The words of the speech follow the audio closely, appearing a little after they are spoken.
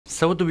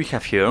So what do we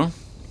have here?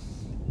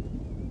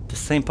 The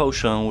same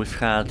potion we've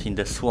had in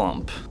the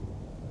swamp.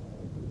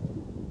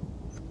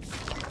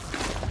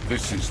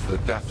 This is the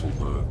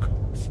Daffleberg.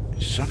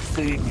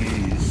 Something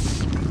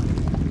is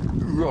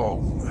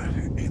wrong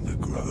in the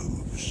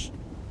groves.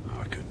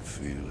 I can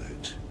feel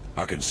it.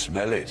 I can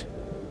smell it.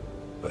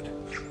 But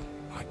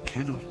I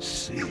cannot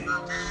see it.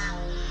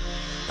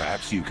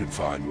 Perhaps you can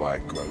find why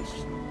it grows.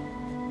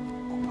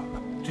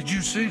 Did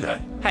you see that?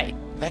 Hey!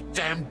 That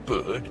damn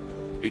bird?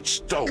 It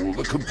stole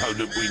the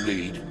component we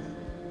need.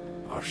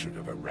 I should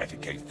have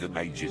eradicated them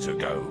ages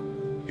ago,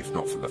 if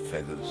not for the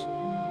feathers.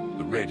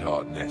 The red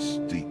heart nests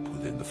deep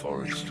within the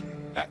forest.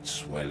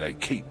 That's where they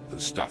keep the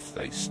stuff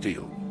they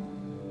steal.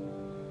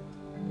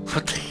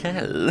 What the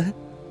hell?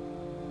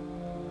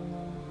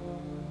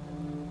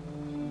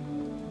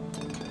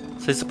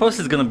 So I suppose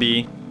it's gonna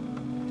be...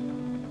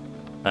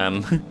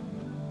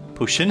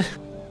 potion?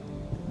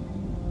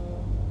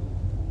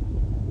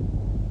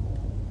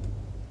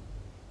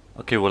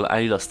 Okay, well,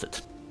 I lost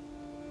it.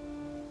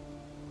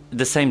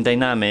 The same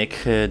dynamic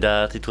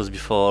that it was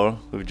before,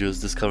 with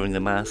just discovering the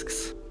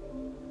masks.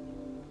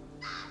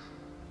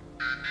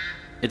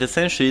 It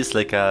essentially is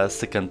like a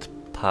second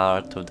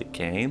part of the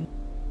game,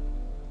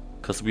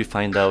 because we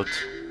find out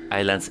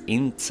islands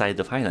inside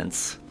of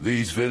islands.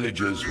 These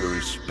villagers were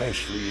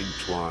especially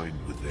entwined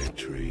with their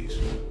trees.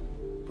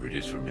 For it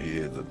is from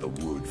here that the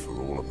wood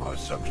for all of my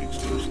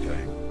subjects first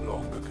came,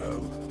 long ago,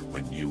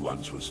 when new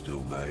ones were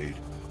still made.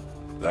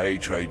 They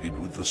traded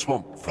with the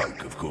swamp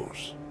folk, of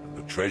course.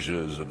 The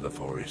treasures of the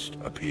forest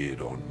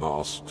appeared on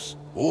masks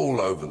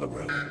all over the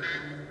realm.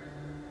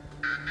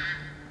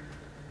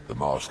 The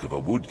mask of a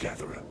wood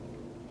gatherer,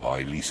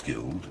 highly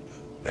skilled,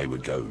 they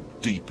would go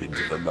deep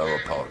into the lower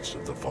parts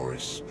of the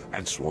forests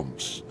and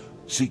swamps,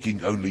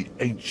 seeking only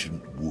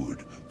ancient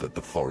wood that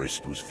the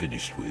forest was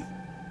finished with.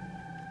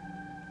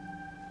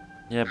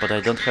 Yeah, but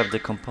I don't have the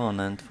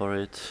component for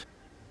it.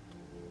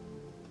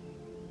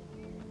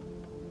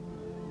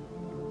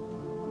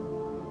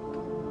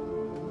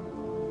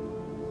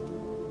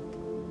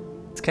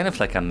 It's kind of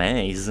like a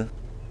maze.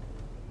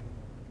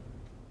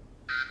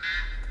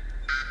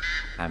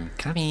 I'm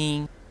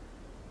coming.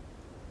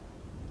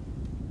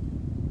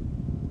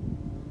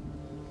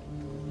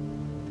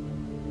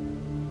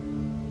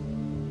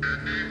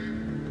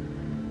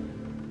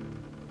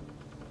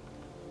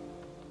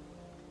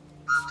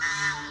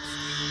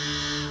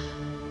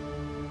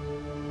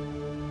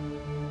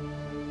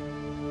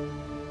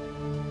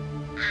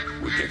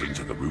 We're getting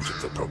to the root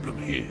of the problem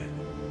here.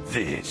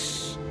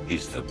 This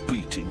is the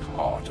beating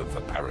heart of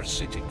the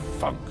parasitic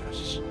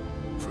fungus.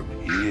 From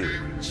here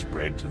it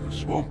spread to the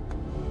swamp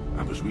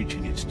and was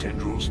reaching its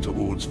tendrils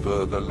towards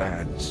further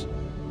lands.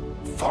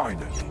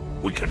 Finally,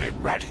 we can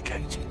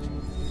eradicate it.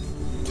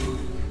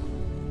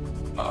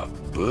 A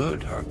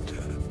bird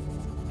hunter.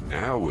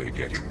 Now we're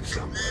getting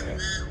somewhere.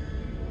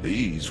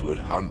 These would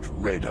hunt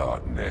red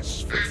heart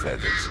nests for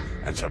feathers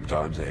and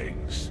sometimes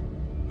eggs,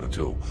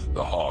 until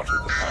the heart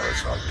of the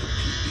parasite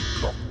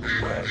completely blocked the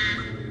way.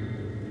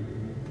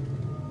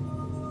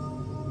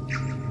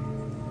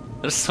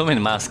 There's so many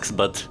masks,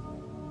 but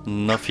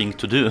nothing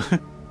to do.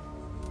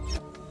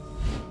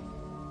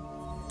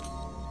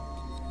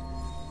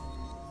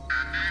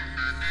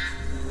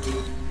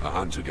 A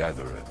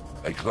hunter-gatherer.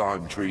 They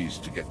climb trees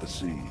to get the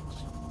seeds.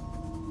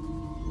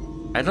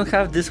 I don't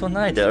have this one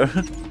either.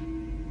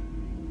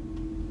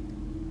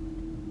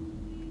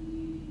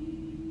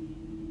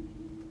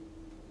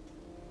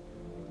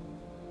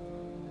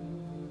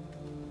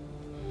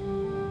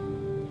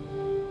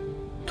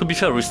 To be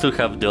fair, we still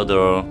have the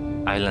other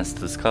islands to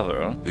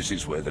discover. This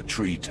is where the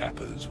tree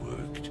tappers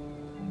worked.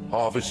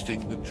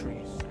 Harvesting the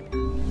trees.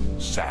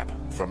 Sap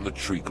from the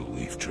treacle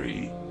leaf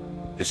tree.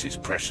 This is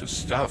precious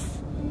stuff.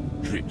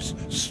 Drips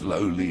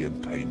slowly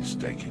and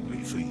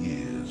painstakingly for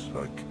years,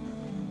 like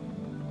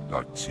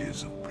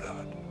tears of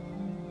blood.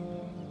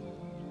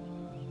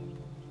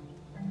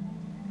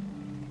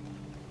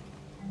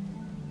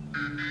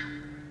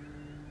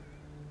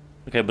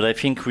 Okay, but I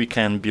think we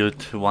can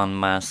build one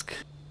mask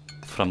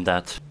from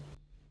that.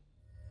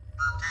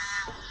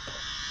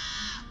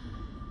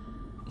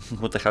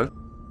 What the hell?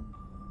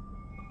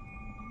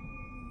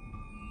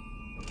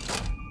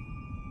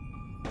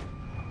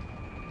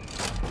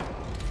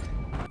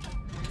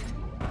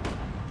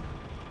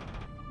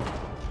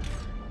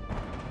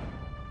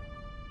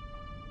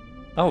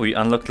 Oh, we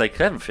unlocked like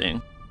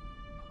everything.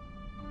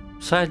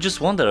 So I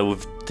just wonder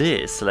with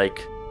this,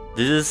 like,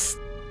 this is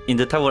in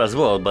the tower as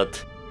well,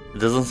 but it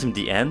doesn't seem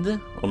the end,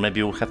 or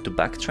maybe we'll have to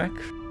backtrack.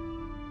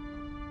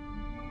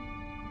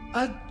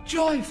 A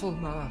joyful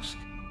mask,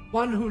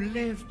 one who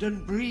lived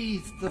and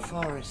breathed the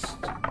forest.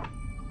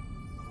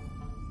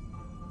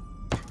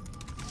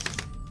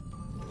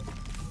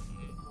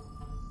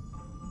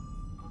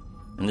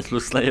 And it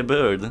looks like a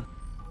bird.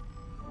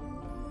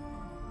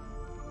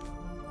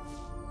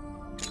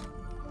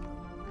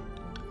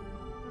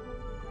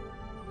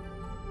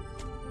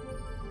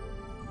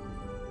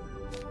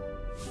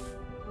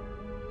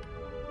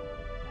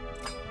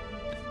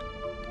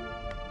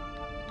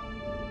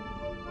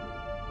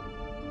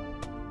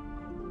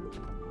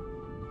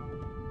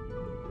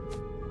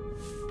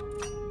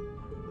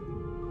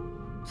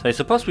 So I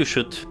suppose we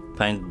should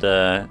paint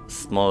the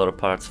smaller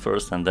parts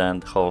first and then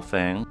the whole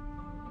thing.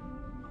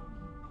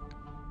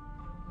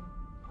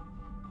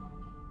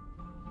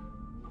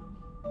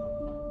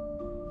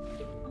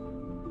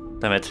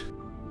 Damn it.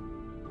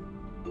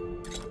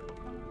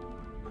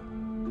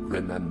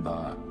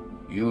 Remember,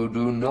 you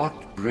do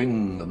not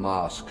bring the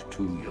mask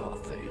to your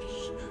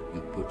face.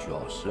 You put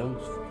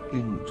yourself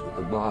into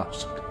the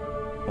mask.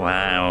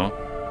 Wow.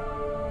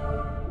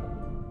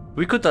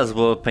 We could as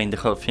well paint the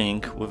whole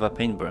thing with a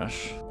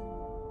paintbrush.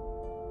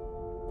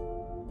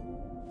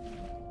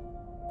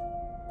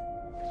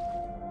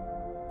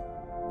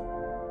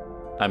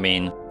 I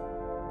mean...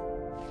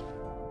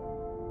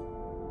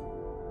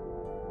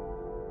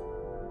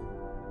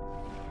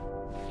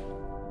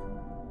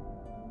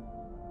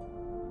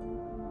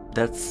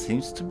 that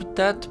seems to be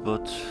that,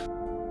 but...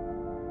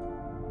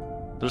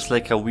 there's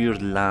like a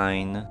weird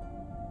line.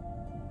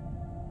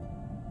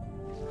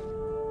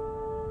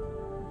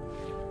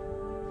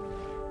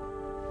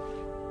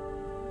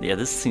 Yeah,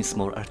 this seems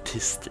more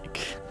artistic.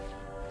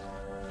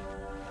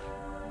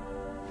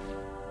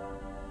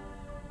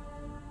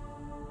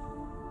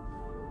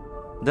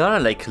 There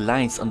are like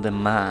lines on the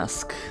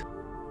mask.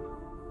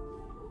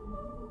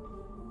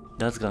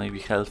 That's gonna be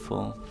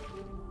helpful.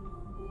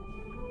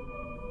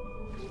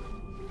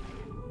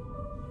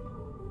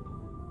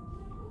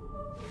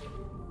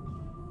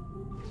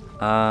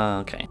 Ah,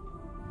 okay.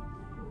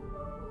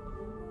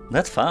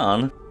 That's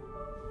fun.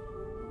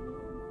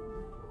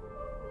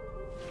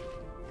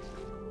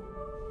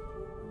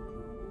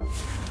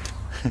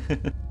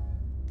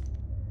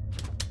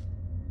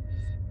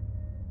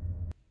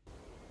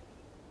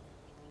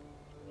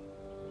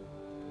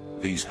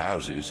 These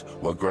houses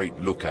were great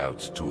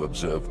lookouts to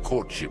observe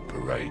courtship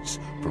parades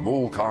from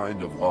all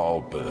kind of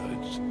wild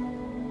birds.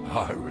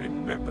 I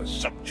remember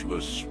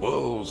sumptuous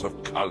swirls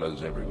of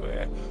colours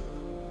everywhere.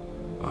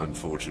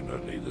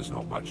 Unfortunately, there's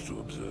not much to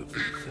observe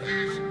these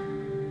days.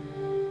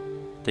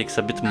 Takes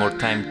a bit more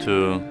time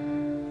to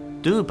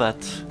do, but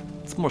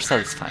it's more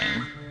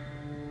satisfying.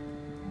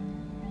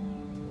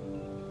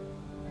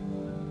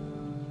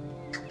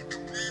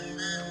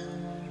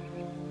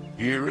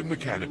 Here in the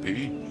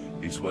canopy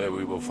is where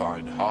we will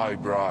find high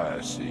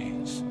briar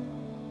seeds.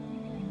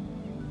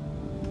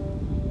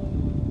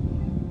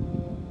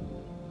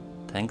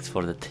 Thanks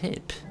for the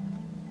tip.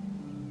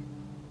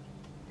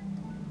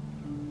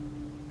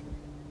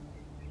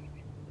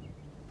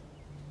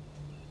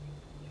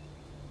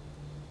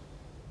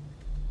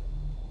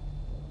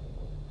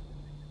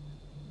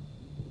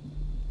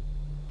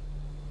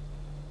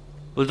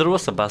 Well, there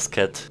was a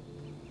basket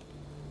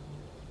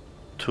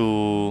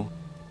to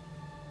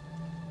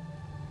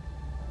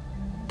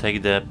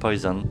take the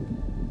poison.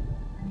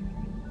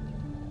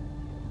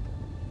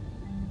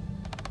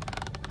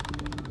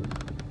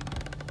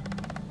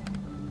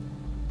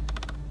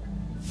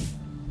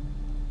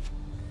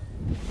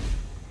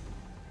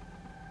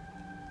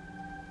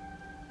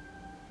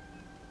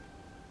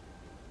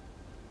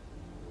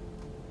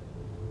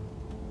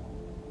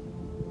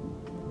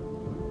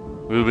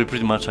 We'll be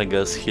pretty much, I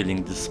guess,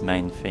 healing this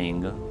main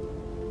thing.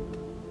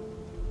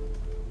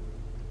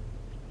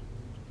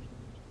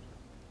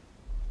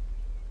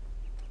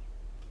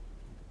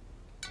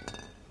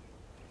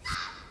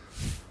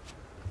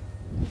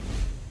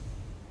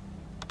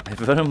 I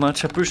very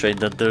much appreciate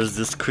that there's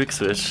this quick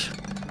switch.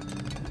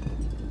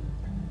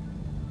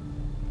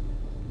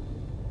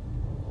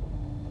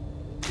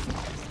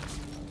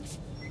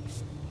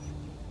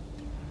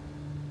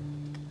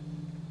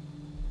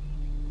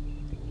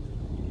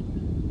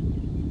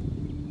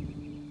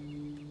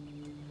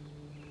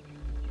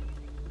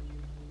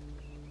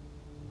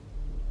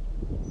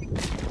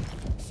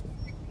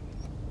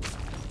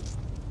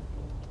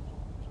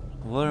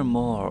 Where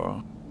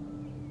more?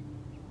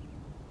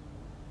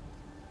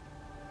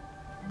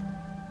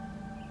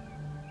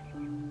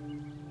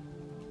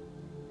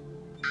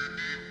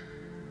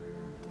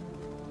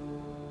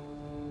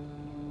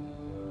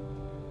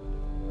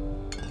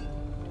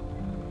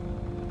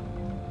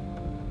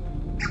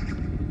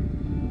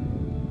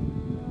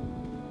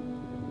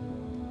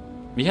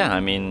 Yeah,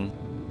 I mean,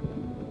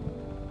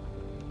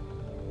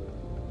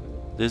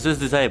 this is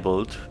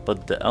disabled,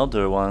 but the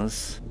other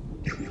ones,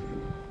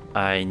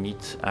 I need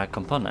a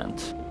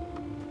component.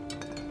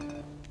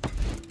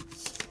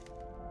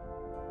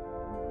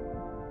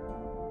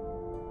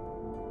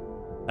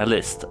 A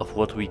list of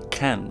what we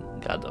can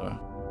gather.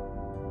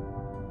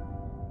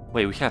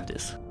 Wait, we have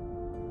this.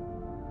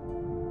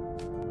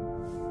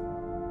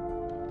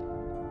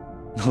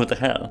 What the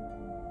hell?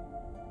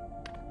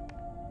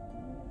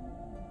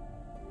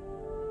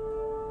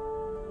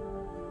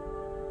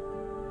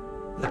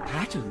 The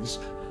patterns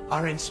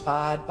are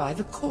inspired by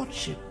the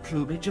courtship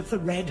plumage of the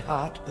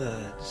red-heart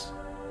birds.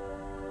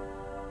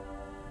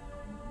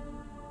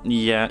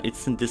 Yeah,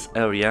 it's in this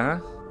area.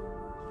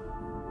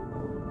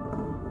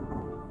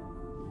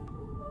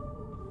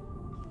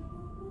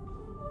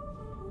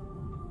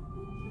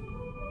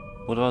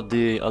 What about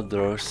the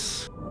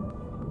others?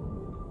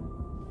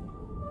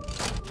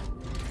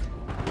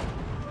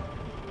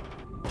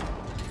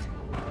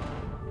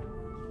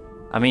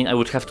 I mean, I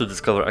would have to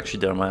discover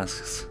actually their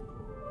masks.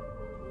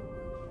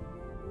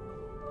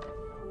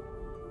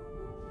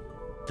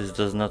 This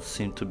does not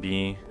seem to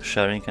be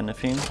sharing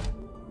anything.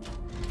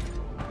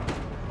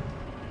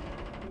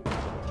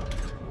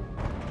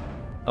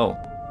 Oh,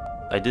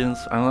 I didn't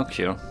unlock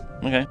here.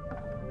 Okay.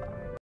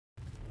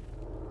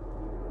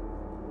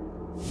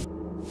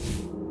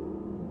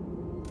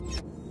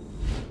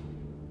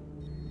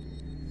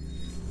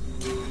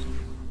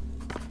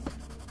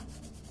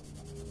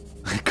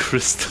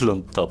 Crystal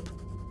on top.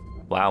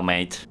 Wow,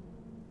 mate.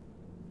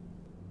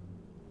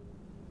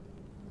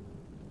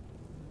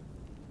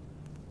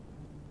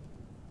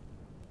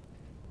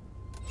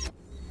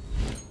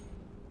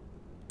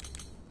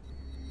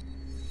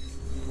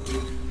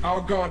 Our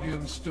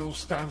guardian still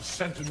stands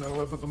sentinel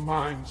over the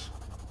mines.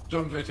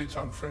 Don't let its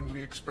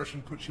unfriendly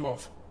expression put you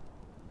off.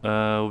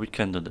 We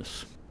can do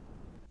this.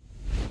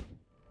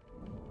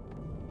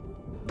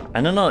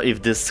 I don't know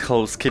if this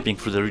whole skipping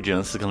through the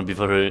regions is gonna be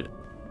very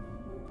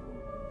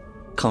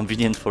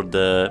convenient for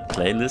the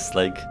playlist,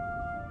 like...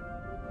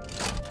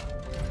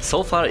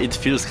 So far it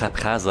feels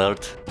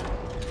haphazard.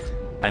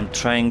 I'm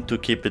trying to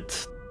keep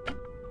it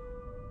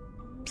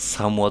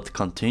somewhat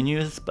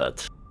continuous,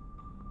 but...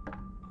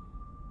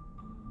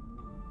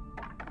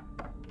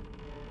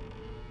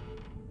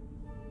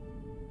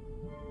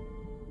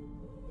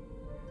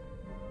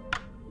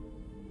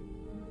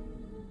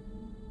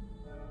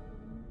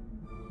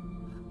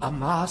 A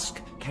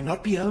mask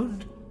cannot be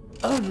owned,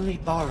 only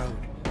borrowed,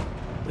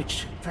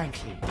 which,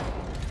 frankly,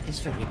 is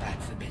very bad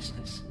for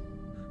business.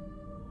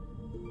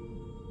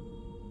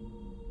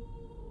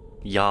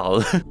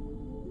 Y'all.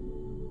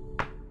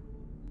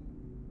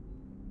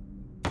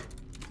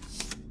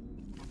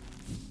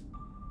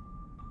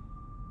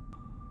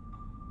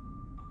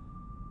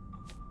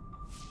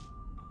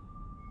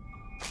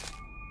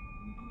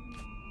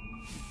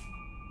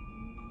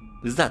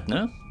 Is that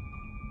no?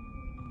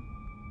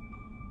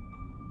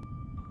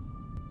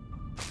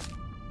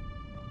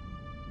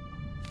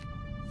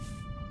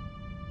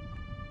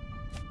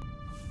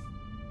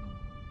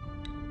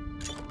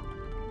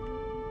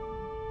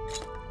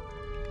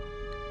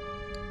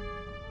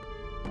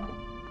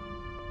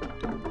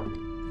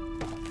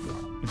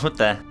 What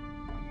the?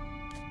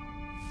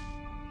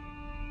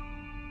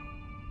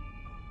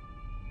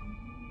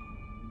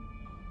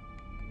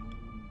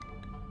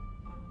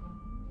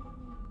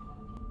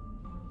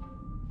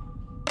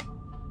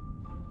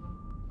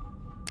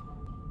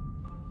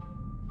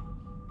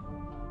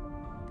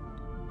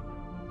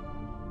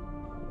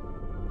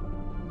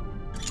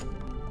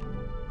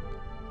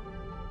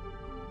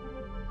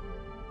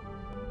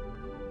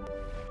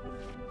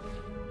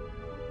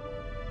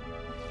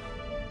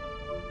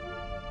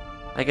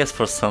 I guess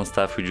for some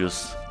stuff we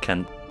just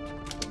can't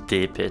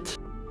dip it.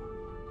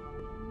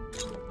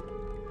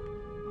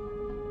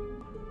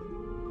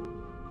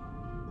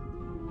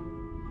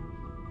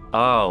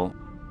 Oh,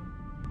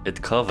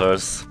 it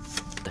covers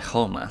the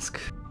whole mask.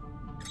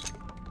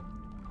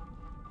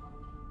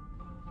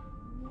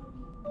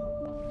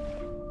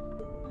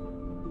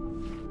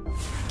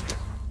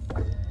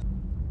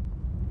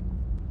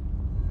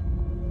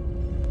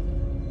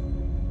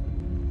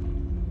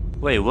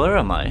 Wait, where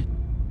am I?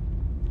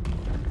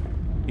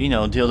 You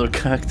know, the other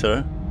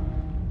character.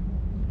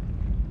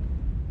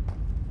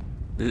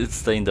 Did it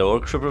stay in the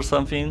workshop or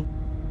something?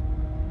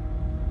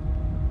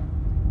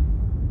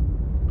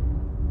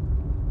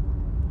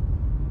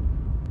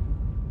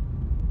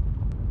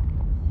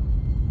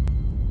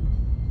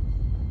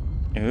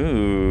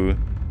 Ooh,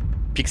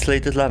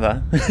 pixelated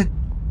lava.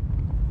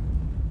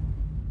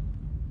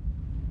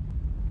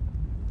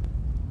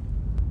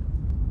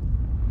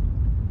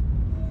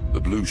 The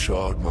Blue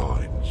Shard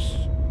Mines.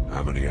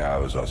 How many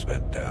hours I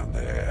spent down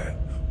there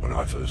when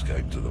I first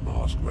came to the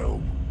Mask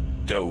Realm,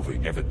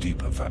 delving ever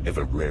deeper for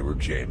ever rarer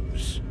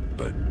gems.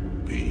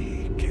 But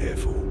be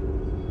careful.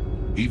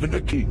 Even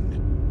a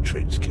king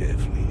treads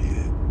carefully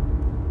here.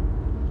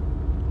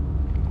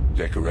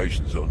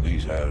 Decorations on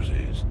these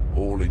houses,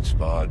 all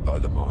inspired by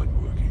the mine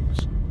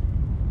workings.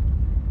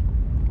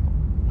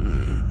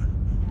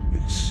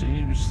 It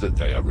seems that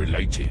they are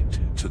related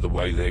to the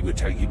way they were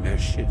taking their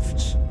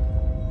shifts.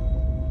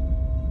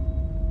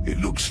 It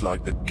looks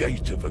like the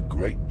gate of a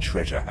great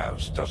treasure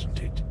house,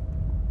 doesn't it?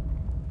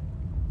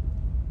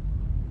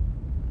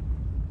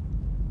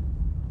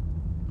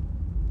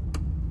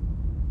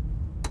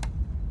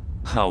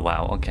 Oh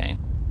wow, okay.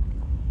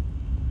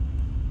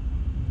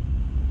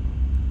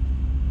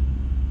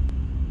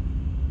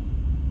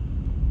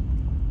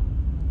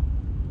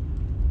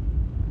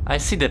 I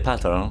see the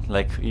pattern,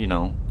 like, you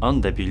know,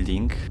 on the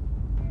building.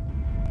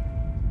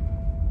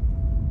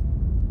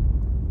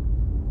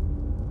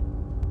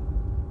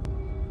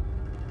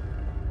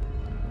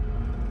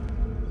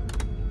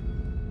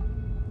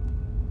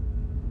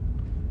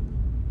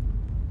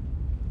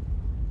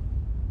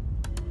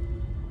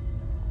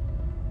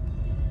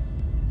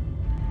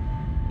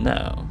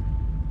 No,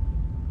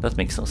 that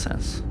makes no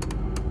sense.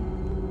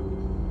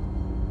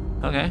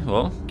 Okay,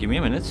 well, give me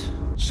a minute.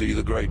 See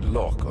the great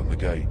lock on the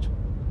gate?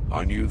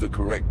 I knew the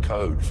correct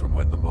code from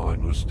when the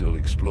mine was still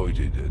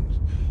exploited, and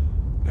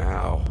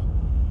now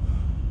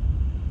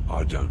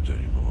I don't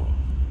anymore.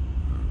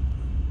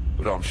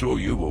 But I'm sure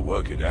you will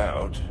work it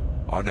out.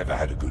 I never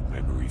had a good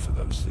memory for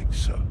those things,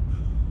 so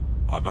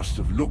I must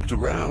have looked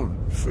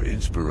around for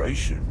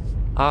inspiration.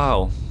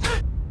 Oh,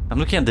 I'm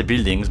looking at the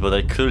buildings, but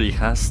I clearly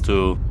has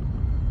to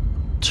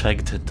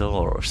check the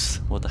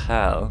doors. What the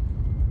hell?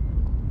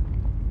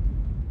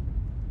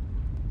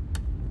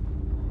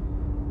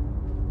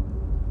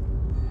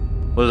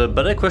 Well, the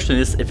better question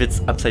is if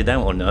it's upside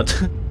down or not,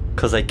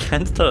 because I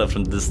can't tell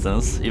from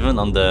distance, even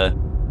on the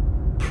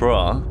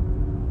Pro.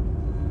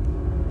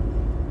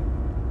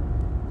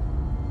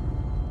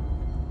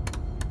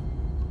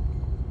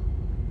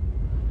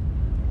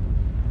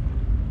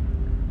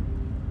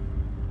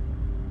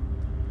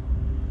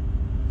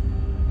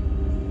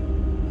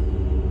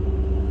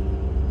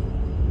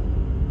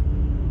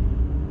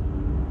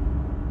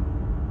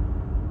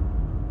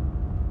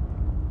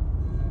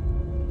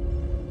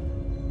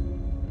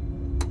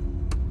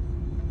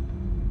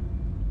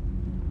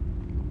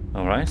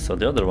 Alright, so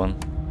the other one.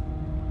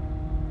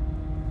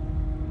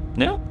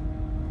 No?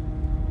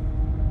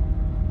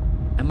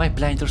 Am I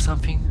blind or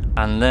something?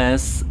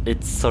 Unless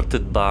it's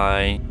sorted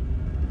by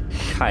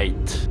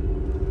height.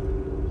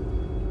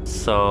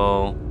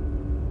 So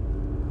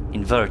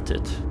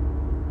inverted.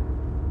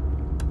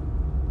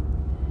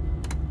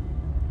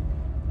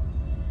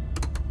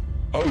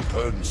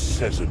 Open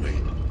sesame.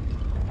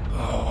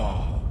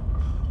 Oh,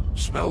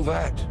 smell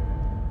that?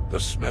 The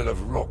smell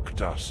of rock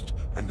dust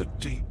and the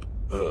deep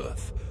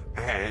earth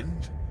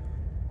and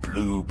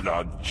blue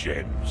blood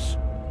gems.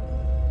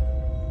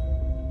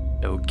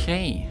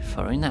 Okay,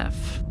 fair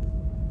enough.